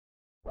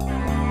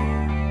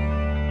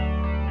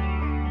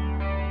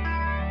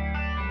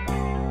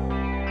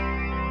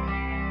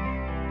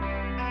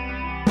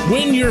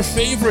When your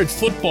favorite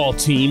football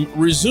team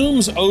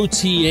resumes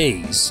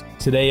OTAs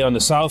today on the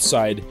South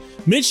Side,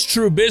 Mitch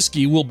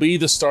Trubisky will be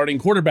the starting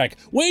quarterback.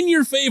 When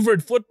your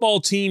favorite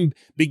football team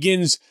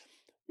begins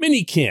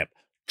minicamp,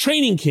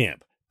 training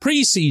camp,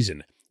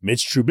 preseason,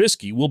 Mitch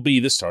Trubisky will be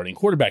the starting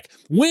quarterback.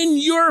 When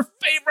your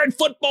favorite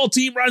football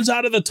team runs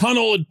out of the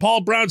tunnel at Paul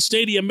Brown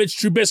Stadium, Mitch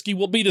Trubisky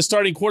will be the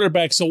starting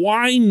quarterback. So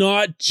why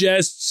not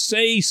just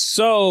say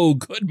so?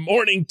 Good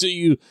morning to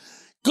you.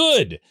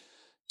 Good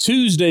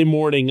Tuesday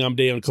morning. I'm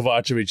Dejan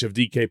Kovacevic of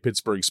DK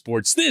Pittsburgh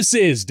Sports. This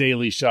is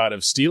Daily Shot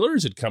of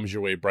Steelers. It comes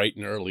your way bright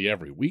and early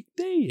every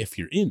weekday. If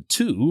you're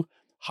into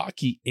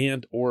hockey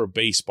and or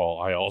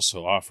baseball, I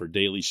also offer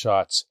daily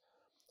shots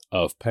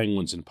of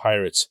Penguins and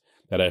Pirates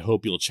that I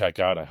hope you'll check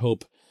out. I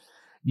hope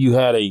you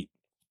had a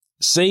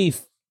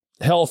safe,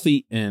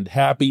 healthy, and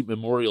happy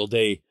Memorial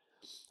Day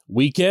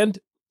weekend.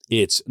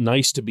 It's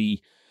nice to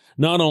be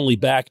not only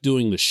back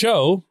doing the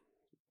show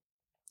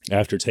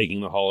after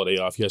taking the holiday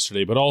off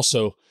yesterday, but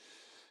also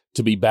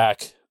to be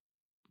back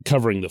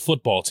covering the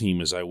football team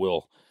as I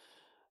will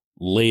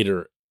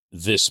later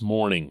this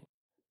morning.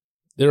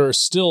 There are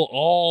still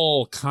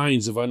all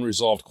kinds of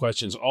unresolved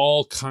questions,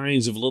 all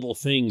kinds of little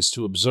things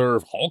to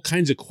observe, all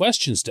kinds of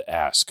questions to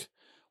ask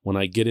when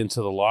I get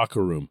into the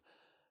locker room,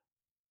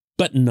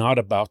 but not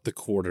about the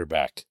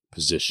quarterback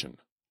position.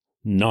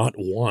 Not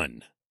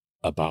one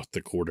about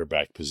the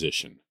quarterback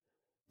position.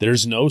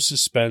 There's no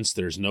suspense,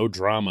 there's no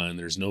drama, and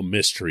there's no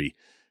mystery.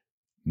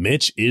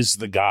 Mitch is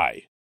the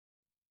guy.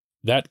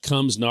 That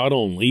comes not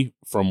only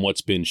from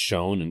what's been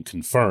shown and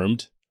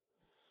confirmed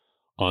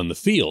on the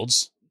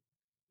fields,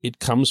 it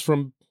comes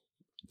from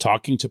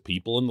talking to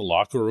people in the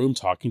locker room,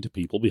 talking to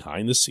people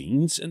behind the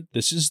scenes, and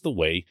this is the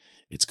way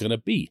it's going to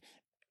be.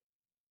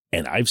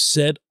 And I've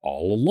said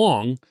all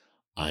along,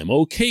 I'm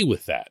okay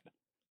with that.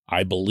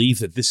 I believe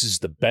that this is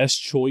the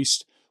best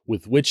choice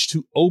with which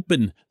to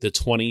open the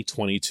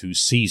 2022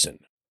 season.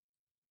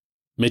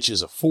 Mitch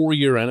is a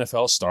 4-year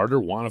NFL starter.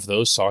 One of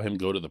those saw him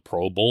go to the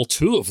Pro Bowl.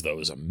 2 of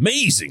those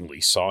amazingly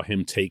saw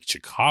him take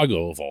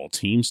Chicago, of all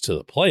teams, to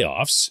the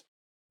playoffs.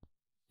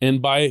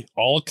 And by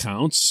all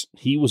accounts,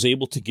 he was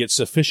able to get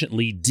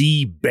sufficiently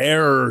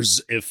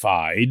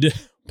de-Bears-ified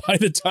by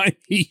the time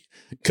he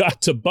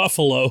got to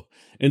Buffalo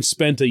and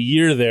spent a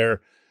year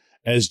there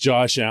as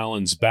Josh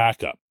Allen's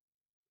backup.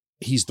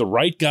 He's the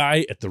right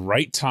guy at the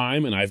right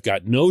time, and I've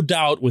got no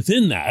doubt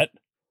within that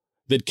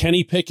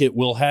Kenny Pickett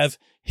will have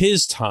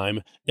his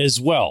time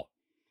as well.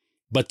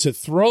 But to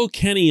throw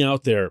Kenny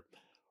out there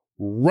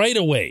right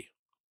away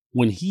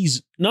when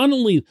he's not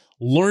only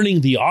learning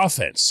the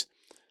offense,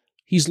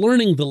 he's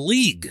learning the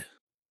league.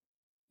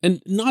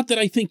 And not that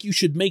I think you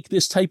should make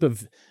this type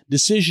of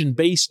decision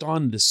based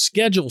on the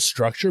schedule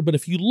structure, but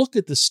if you look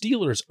at the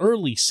Steelers'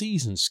 early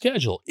season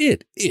schedule,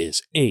 it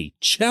is a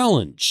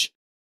challenge.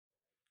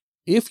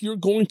 If you're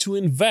going to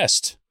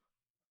invest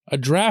a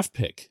draft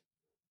pick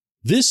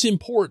this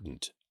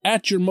important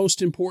at your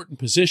most important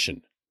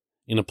position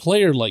in a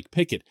player like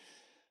Pickett,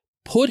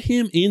 put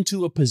him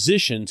into a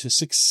position to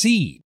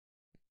succeed.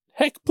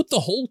 Heck, put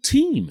the whole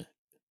team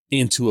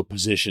into a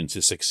position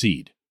to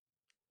succeed.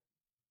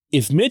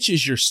 If Mitch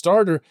is your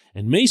starter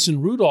and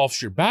Mason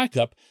Rudolph's your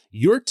backup,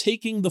 you're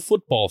taking the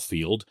football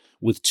field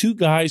with 2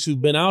 guys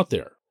who've been out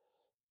there.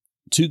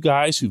 2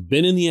 guys who've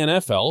been in the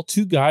NFL,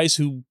 2 guys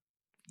who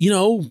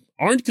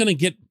aren't going to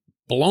get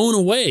blown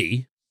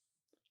away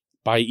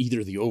by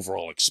either the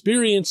overall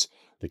experience,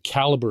 the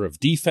caliber of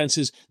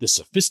defenses, the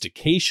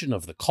sophistication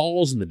of the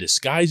calls and the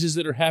disguises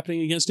that are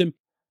happening against him.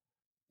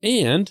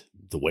 And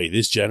the way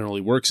this generally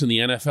works in the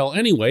NFL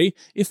anyway,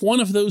 if one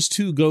of those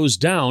 2 goes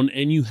down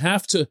and you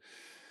have to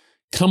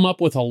come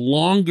up with a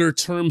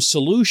longer-term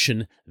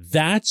solution,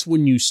 that's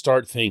when you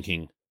start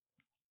thinking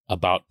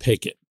about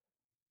Pickett.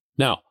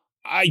 Now,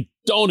 I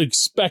don't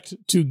expect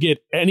to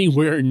get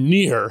anywhere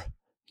near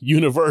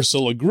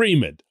universal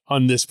agreement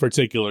on this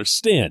particular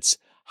stance.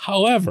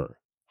 However,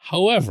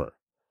 I'm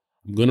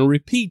going to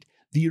repeat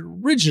the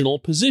original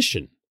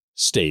position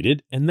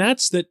stated, and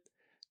that's that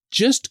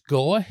just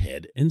go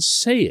ahead and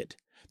say it.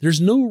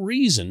 There's no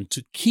reason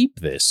to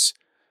keep this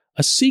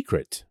a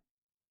secret.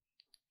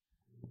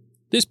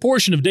 This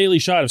portion of Daily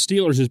Shot of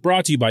Steelers is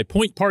brought to you by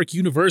Point Park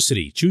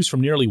University. Choose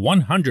from nearly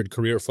 100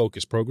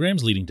 career-focused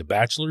programs leading to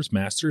bachelor's,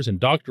 master's, and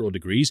doctoral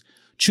degrees.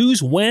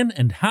 Choose when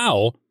and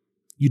how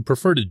you'd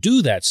prefer to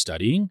do that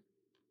studying,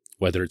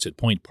 whether it's at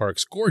Point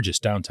Park's gorgeous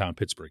downtown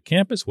Pittsburgh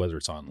campus, whether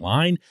it's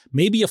online,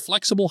 maybe a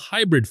flexible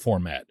hybrid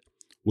format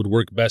would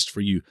work best for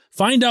you.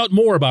 Find out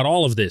more about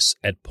all of this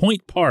at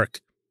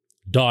pointpark.edu.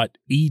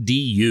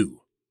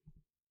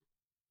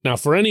 Now,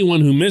 for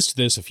anyone who missed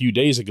this a few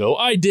days ago,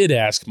 I did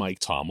ask Mike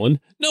Tomlin,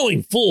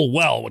 knowing full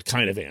well what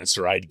kind of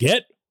answer I'd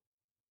get,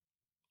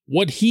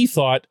 what he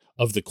thought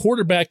of the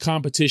quarterback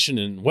competition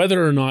and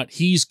whether or not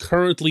he's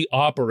currently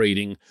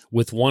operating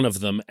with one of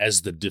them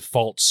as the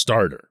default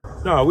starter.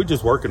 No, we're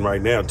just working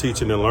right now,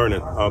 teaching and learning.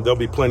 There'll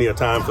be plenty of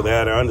time for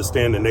that. I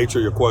understand the nature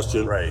of your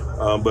question. Right.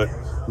 But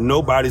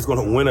nobody's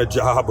going to win a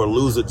job or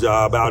lose a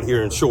job out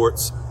here in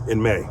shorts in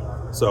May.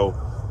 So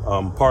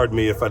pardon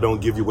me if I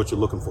don't give you what you're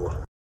looking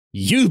for.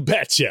 You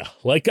betcha.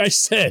 Like I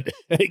said,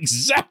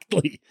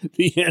 exactly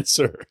the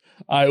answer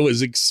I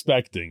was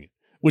expecting,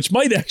 which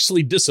might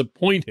actually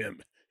disappoint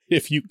him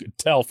if you could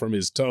tell from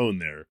his tone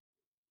there.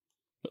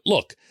 But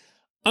look,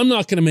 I'm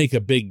not going to make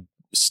a big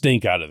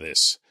stink out of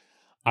this.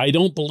 I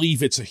don't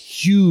believe it's a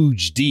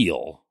huge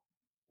deal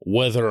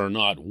whether or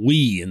not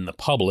we in the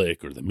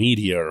public or the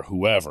media or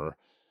whoever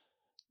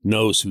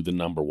knows who the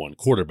number one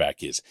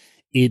quarterback is.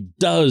 It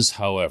does,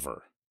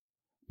 however,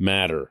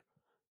 matter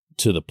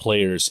to the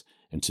players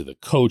and to the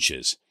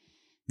coaches.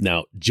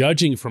 Now,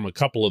 judging from a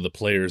couple of the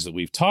players that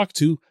we've talked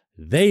to,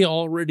 they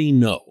already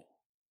know.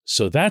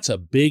 So that's a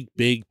big,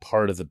 big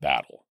part of the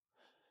battle.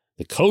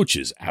 The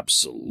coaches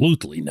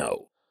absolutely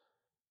know.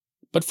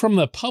 But from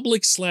the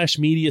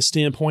public/media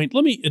standpoint,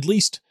 let me at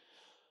least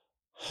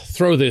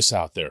throw this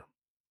out there.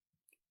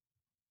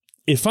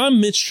 If I'm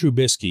Mitch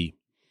Trubisky,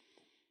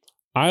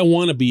 I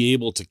want to be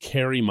able to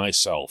carry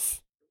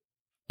myself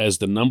as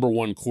the number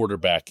one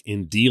quarterback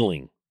in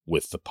dealing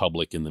with the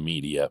public and the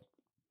media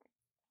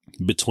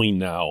between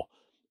now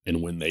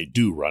and when they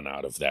do run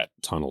out of that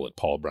tunnel at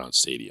Paul Brown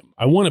Stadium.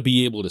 I want to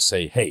be able to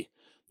say, hey,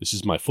 this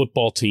is my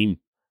football team,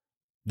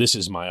 this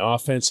is my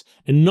offense,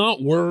 and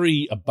not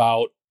worry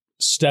about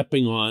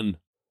stepping on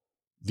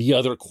the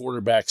other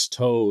quarterback's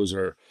toes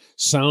or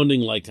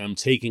sounding like I'm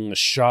taking a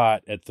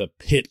shot at the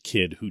Pitt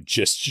kid who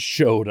just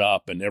showed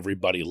up and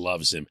everybody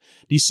loves him.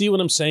 Do you see what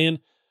I'm saying?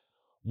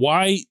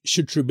 Why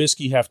should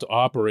Trubisky have to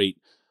operate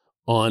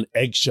on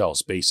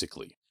eggshells,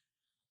 basically?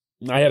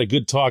 I had a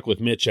good talk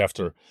with Mitch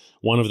after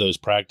one of those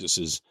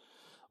practices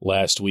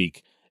last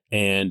week,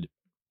 and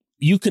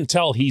you can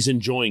tell he's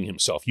enjoying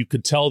himself. You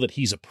could tell that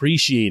he's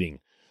appreciating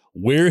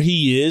where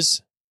he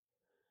is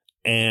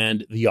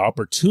and the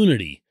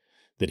opportunity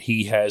that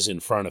he has in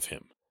front of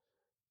him.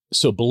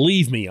 So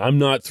believe me, I'm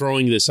not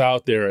throwing this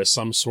out there as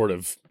some sort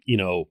of,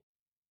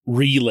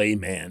 relay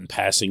man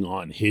passing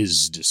on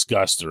his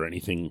disgust or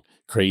anything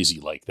crazy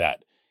like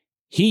that.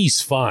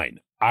 He's fine.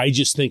 I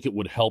just think it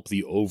would help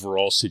the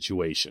overall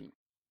situation.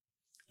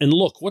 And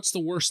look, what's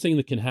the worst thing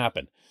that can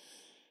happen?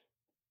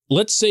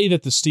 Let's say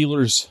that the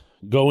Steelers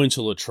go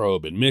into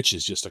Latrobe and Mitch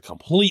is just a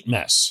complete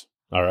mess.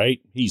 All right.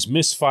 He's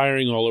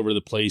misfiring all over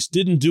the place,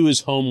 didn't do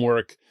his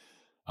homework,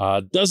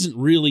 doesn't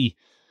really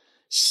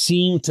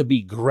seem to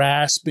be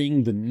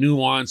grasping the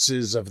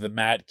nuances of the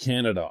Matt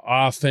Canada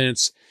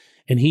offense,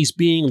 and he's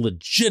being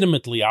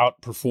legitimately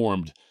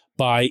outperformed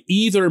by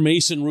either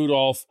Mason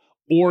Rudolph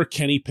or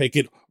Kenny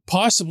Pickett,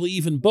 possibly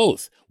even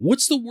both.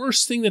 What's the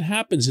worst thing that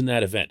happens in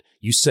that event?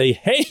 You say,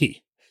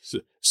 hey,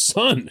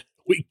 son,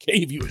 we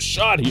gave you a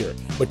shot here,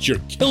 but you're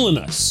killing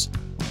us.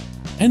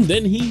 And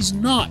then he's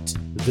not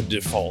the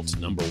default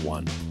number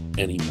one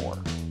anymore.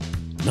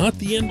 Not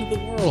the end of the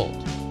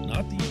world.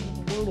 Not the end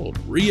of the world.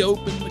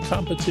 Reopen the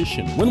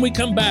competition. When we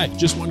come back,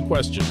 just one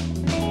question.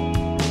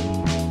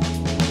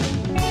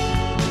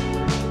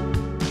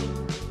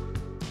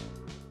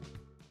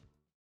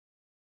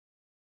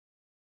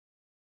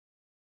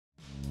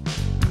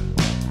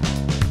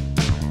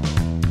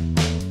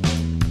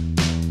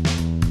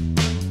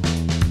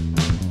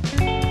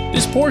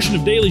 This portion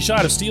of Daily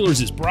Shot of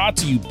Steelers is brought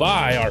to you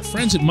by our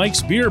friends at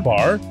Mike's Beer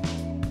Bar.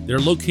 They're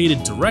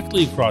located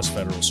directly across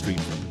Federal Street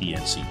from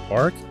PNC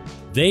Park.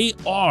 They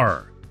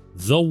are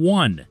the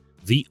one,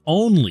 the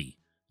only,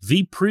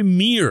 the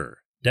premier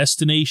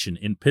destination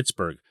in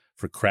Pittsburgh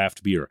for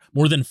craft beer.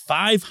 More than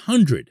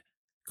 500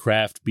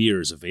 craft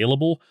beers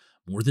available,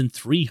 more than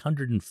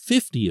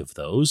 350 of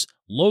those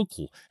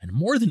local, and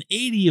more than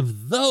 80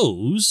 of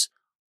those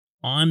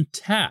on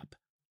tap.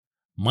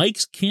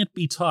 Mike's can't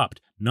be topped.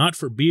 Not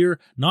for beer,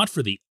 not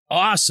for the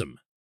awesome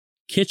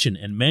kitchen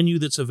and menu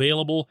that's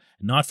available,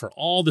 and not for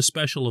all the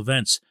special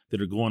events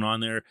that are going on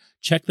there.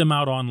 Check them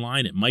out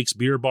online at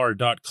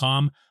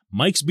mikesbeerbar.com.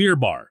 Mike's Beer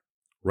Bar,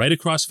 right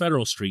across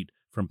Federal Street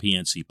from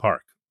PNC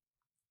Park.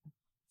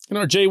 And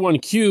our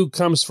J1Q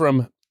comes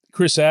from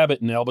Chris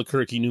Abbott in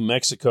Albuquerque, New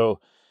Mexico.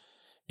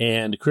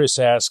 And Chris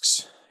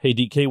asks, hey,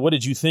 DK, what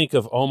did you think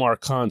of Omar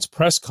Khan's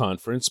press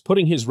conference?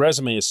 Putting his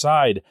resume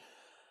aside,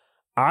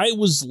 I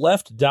was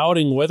left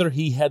doubting whether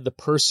he had the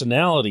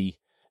personality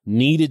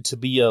needed to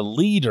be a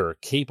leader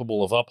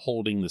capable of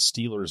upholding the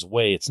Steelers'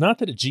 way. It's not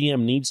that a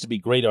GM needs to be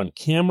great on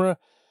camera,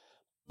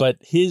 but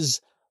his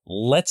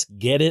let's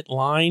get it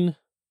line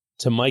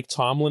to Mike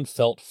Tomlin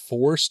felt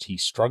forced. He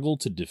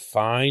struggled to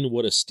define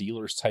what a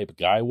Steelers type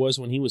guy was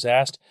when he was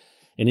asked,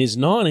 and his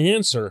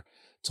non-answer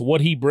to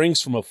what he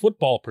brings from a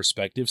football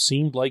perspective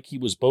seemed like he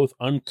was both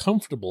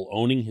uncomfortable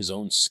owning his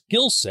own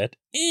skill set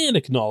and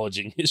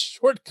acknowledging his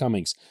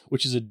shortcomings,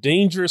 which is a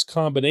dangerous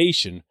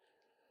combination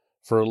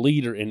for a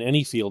leader in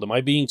any field. Am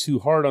I being too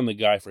hard on the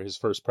guy for his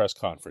first press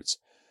conference?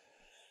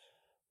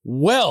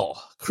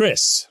 Well,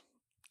 Chris,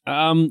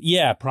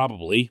 yeah,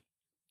 probably.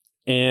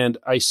 And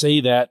I say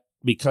that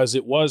because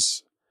it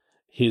was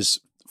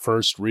his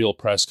first real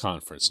press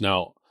conference.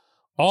 Now,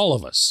 all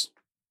of us,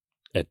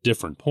 at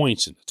different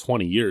points in the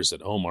 20 years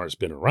that Omar's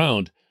been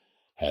around,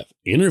 have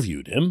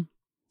interviewed him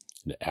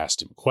and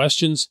asked him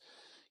questions,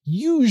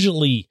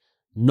 usually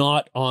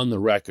not on the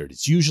record.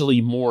 It's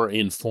usually more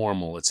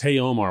informal. It's, hey,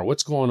 Omar,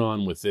 what's going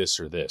on with this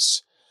or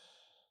this?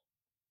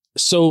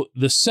 So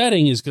the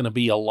setting is going to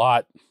be a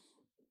lot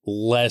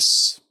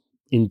less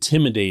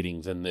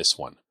intimidating than this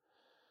one.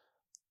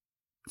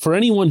 For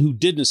anyone who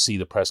didn't see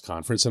the press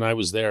conference, and I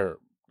was there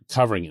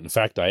covering it. In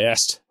fact, I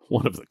asked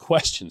one of the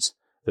questions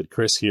that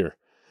Chris here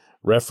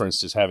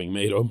referenced as having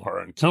made Omar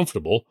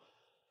uncomfortable.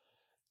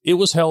 It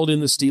was held in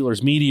the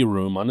Steelers media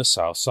room on the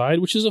south side,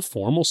 which is a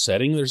formal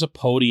setting. There's a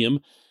podium,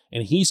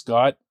 and he's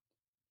got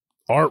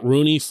Art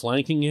Rooney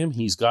flanking him.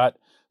 He's got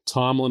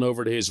Tomlin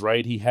over to his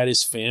right. He had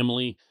his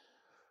family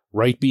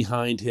right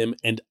behind him.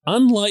 And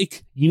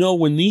unlike,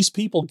 when these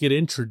people get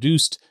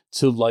introduced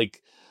to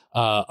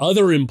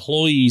other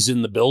employees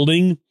in the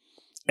building,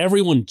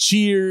 everyone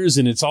cheers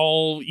and it's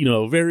all,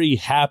 very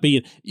happy.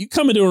 And you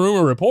come into a room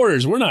of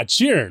reporters, we're not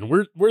cheering.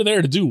 We're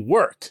there to do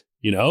work,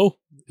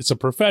 It's a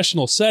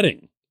professional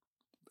setting.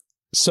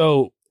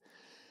 So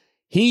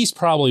he's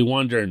probably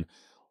wondering,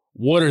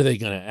 what are they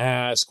going to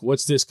ask?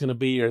 What's this going to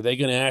be? Are they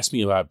going to ask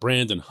me about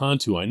Brandon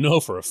Hunt, who I know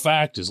for a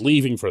fact is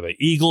leaving for the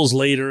Eagles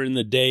later in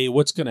the day?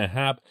 What's going to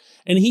happen?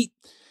 And he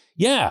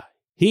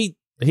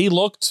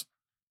looked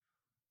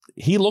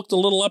a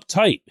little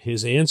uptight.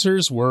 His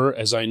answers were,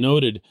 as I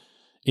noted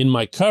in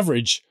my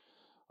coverage,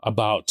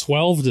 about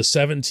 12 to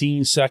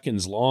 17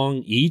 seconds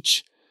long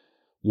each.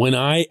 When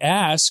I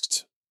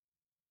asked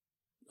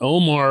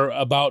Omar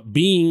about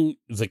being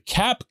the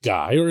cap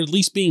guy, or at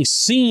least being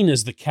seen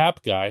as the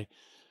cap guy,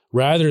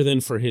 rather than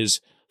for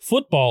his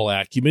football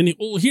acumen,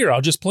 well, here,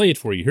 I'll just play it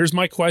for you. Here's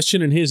my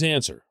question and his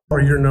answer.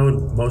 Or you're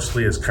known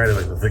mostly as kind of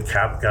like the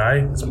cap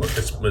guy. It's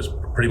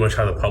pretty much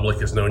how the public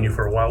has known you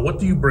for a while. What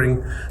do you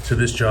bring to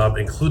this job,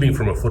 including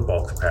from a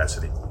football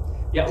capacity?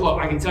 Yeah, look,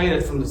 I can tell you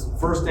that from the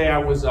first day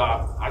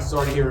I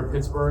started here in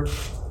Pittsburgh,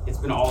 it's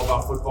been all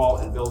about football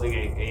and building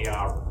a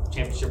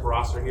championship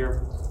roster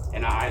here.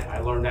 And I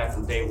learned that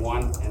from day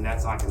one, and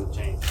that's not going to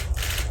change.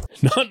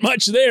 Not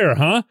much there,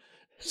 huh?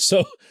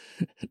 So,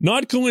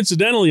 not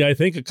coincidentally, I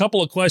think a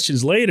couple of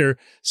questions later,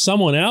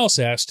 someone else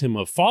asked him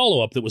a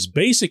follow-up that was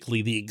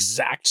basically the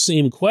exact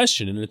same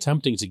question and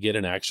attempting to get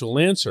an actual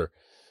answer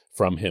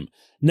from him.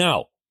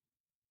 Now,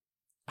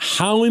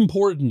 how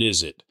important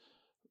is it,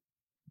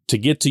 to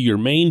get to your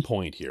main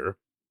point here,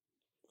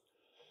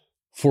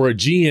 for a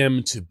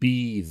GM to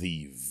be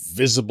the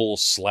visible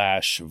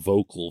 /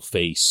 vocal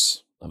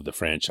face of the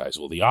franchise?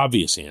 Well, the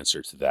obvious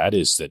answer to that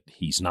is that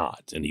he's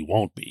not, and he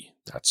won't be.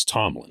 That's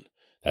Tomlin.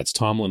 That's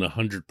Tomlin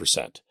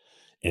 100%.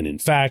 And in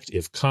fact,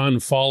 if Khan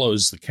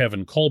follows the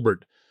Kevin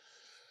Colbert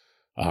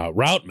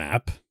route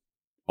map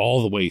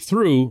all the way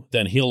through,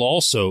 then he'll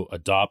also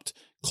adopt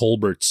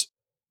Colbert's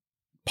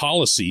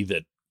policy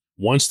that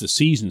once the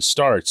season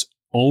starts,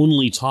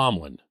 only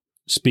Tomlin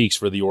speaks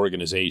for the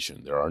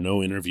organization. There are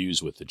no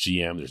interviews with the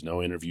GM. There's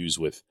no interviews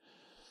with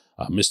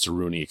Mr.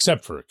 Rooney,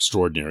 except for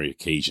extraordinary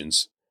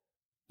occasions.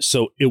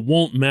 So it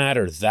won't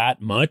matter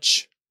that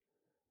much,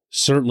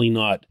 certainly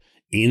not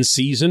in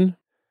season.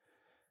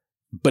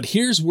 But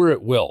here's where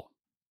it will.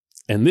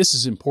 And this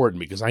is important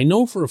because I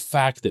know for a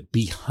fact that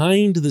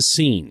behind the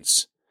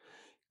scenes,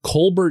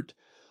 Colbert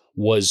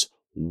was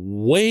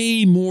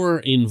way more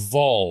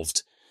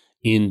involved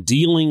in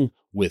dealing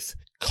with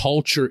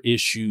culture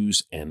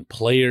issues and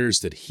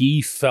players that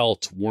he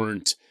felt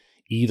weren't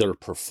either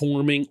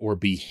performing or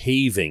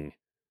behaving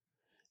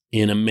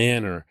in a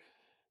manner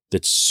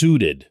that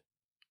suited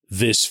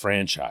this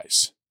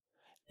franchise.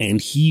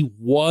 And he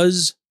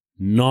was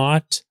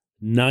not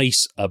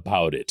nice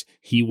about it.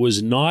 He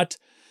was not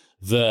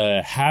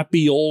the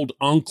happy old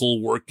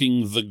uncle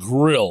working the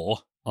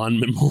grill on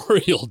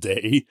Memorial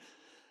Day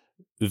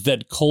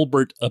that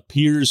Colbert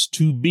appears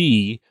to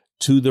be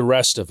to the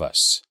rest of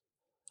us.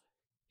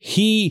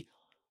 He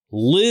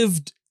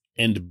lived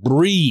and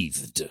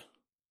breathed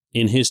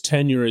in his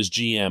tenure as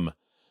GM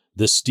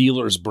the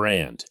Steelers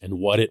brand and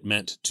what it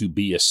meant to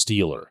be a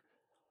Steeler.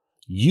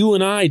 You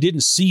and I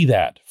didn't see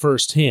that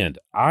firsthand.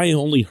 I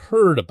only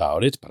heard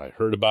about it, but I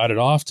heard about it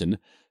often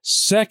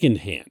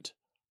secondhand.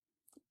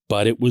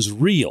 But it was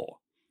real.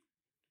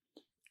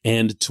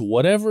 And to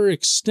whatever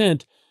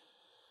extent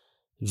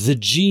the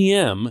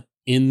GM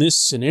in this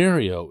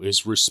scenario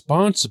is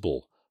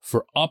responsible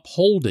for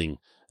upholding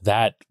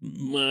that,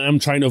 I'm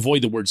trying to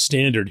avoid the word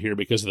standard here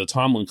because of the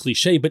Tomlin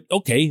cliche, but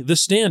okay, the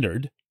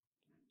standard,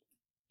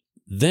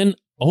 then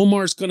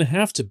Omar's going to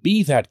have to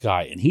be that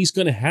guy, and he's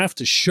going to have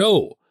to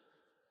show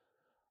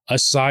a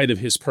side of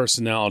his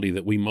personality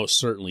that we most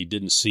certainly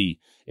didn't see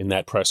in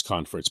that press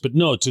conference. But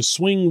no, to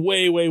swing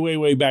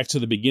way back to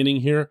the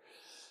beginning here,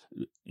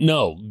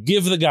 no,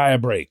 give the guy a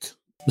break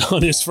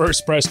on his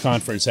first press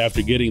conference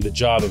after getting the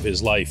job of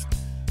his life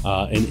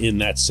in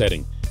that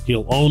setting.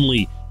 He'll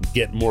only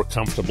get more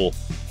comfortable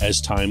as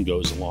time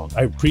goes along.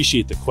 I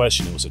appreciate the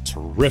question. It was a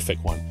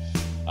terrific one.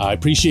 I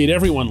appreciate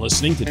everyone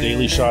listening to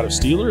Daily Shot of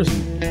Steelers,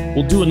 and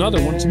we'll do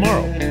another one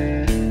tomorrow.